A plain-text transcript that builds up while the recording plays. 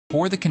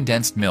Pour the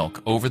condensed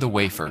milk over the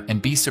wafer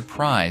and be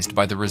surprised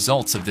by the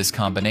results of this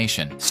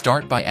combination.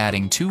 Start by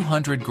adding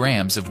 200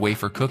 grams of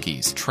wafer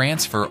cookies.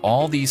 Transfer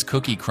all these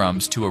cookie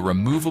crumbs to a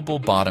removable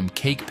bottom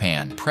cake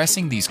pan,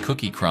 pressing these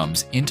cookie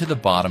crumbs into the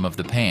bottom of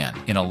the pan.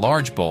 In a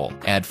large bowl,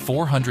 add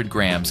 400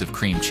 grams of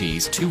cream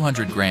cheese,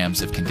 200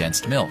 grams of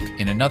condensed milk.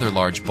 In another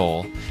large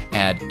bowl,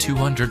 add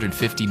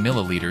 250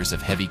 milliliters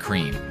of heavy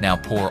cream. Now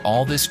pour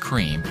all this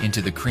cream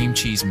into the cream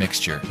cheese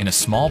mixture. In a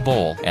small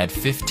bowl, add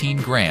 15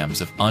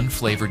 grams of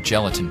unflavored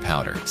gelatin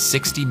powder,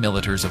 60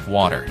 milliliters of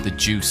water, the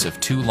juice of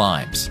 2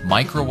 limes.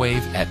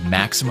 Microwave at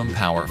maximum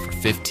power for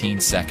 15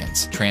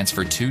 seconds.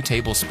 Transfer 2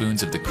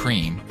 tablespoons of the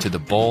cream to the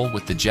bowl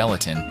with the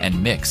gelatin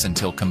and mix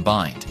until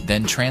combined.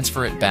 Then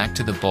transfer it back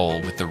to the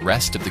bowl with the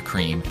rest of the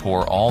cream.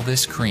 Pour all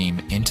this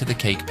cream into the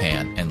cake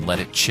pan and let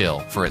it chill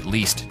for at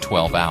least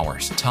 12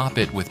 hours. Top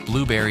it with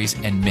blueberries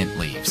and mint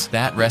leaves.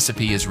 That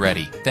recipe is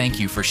ready. Thank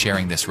you for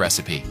sharing this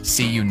recipe.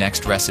 See you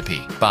next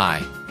recipe.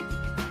 Bye.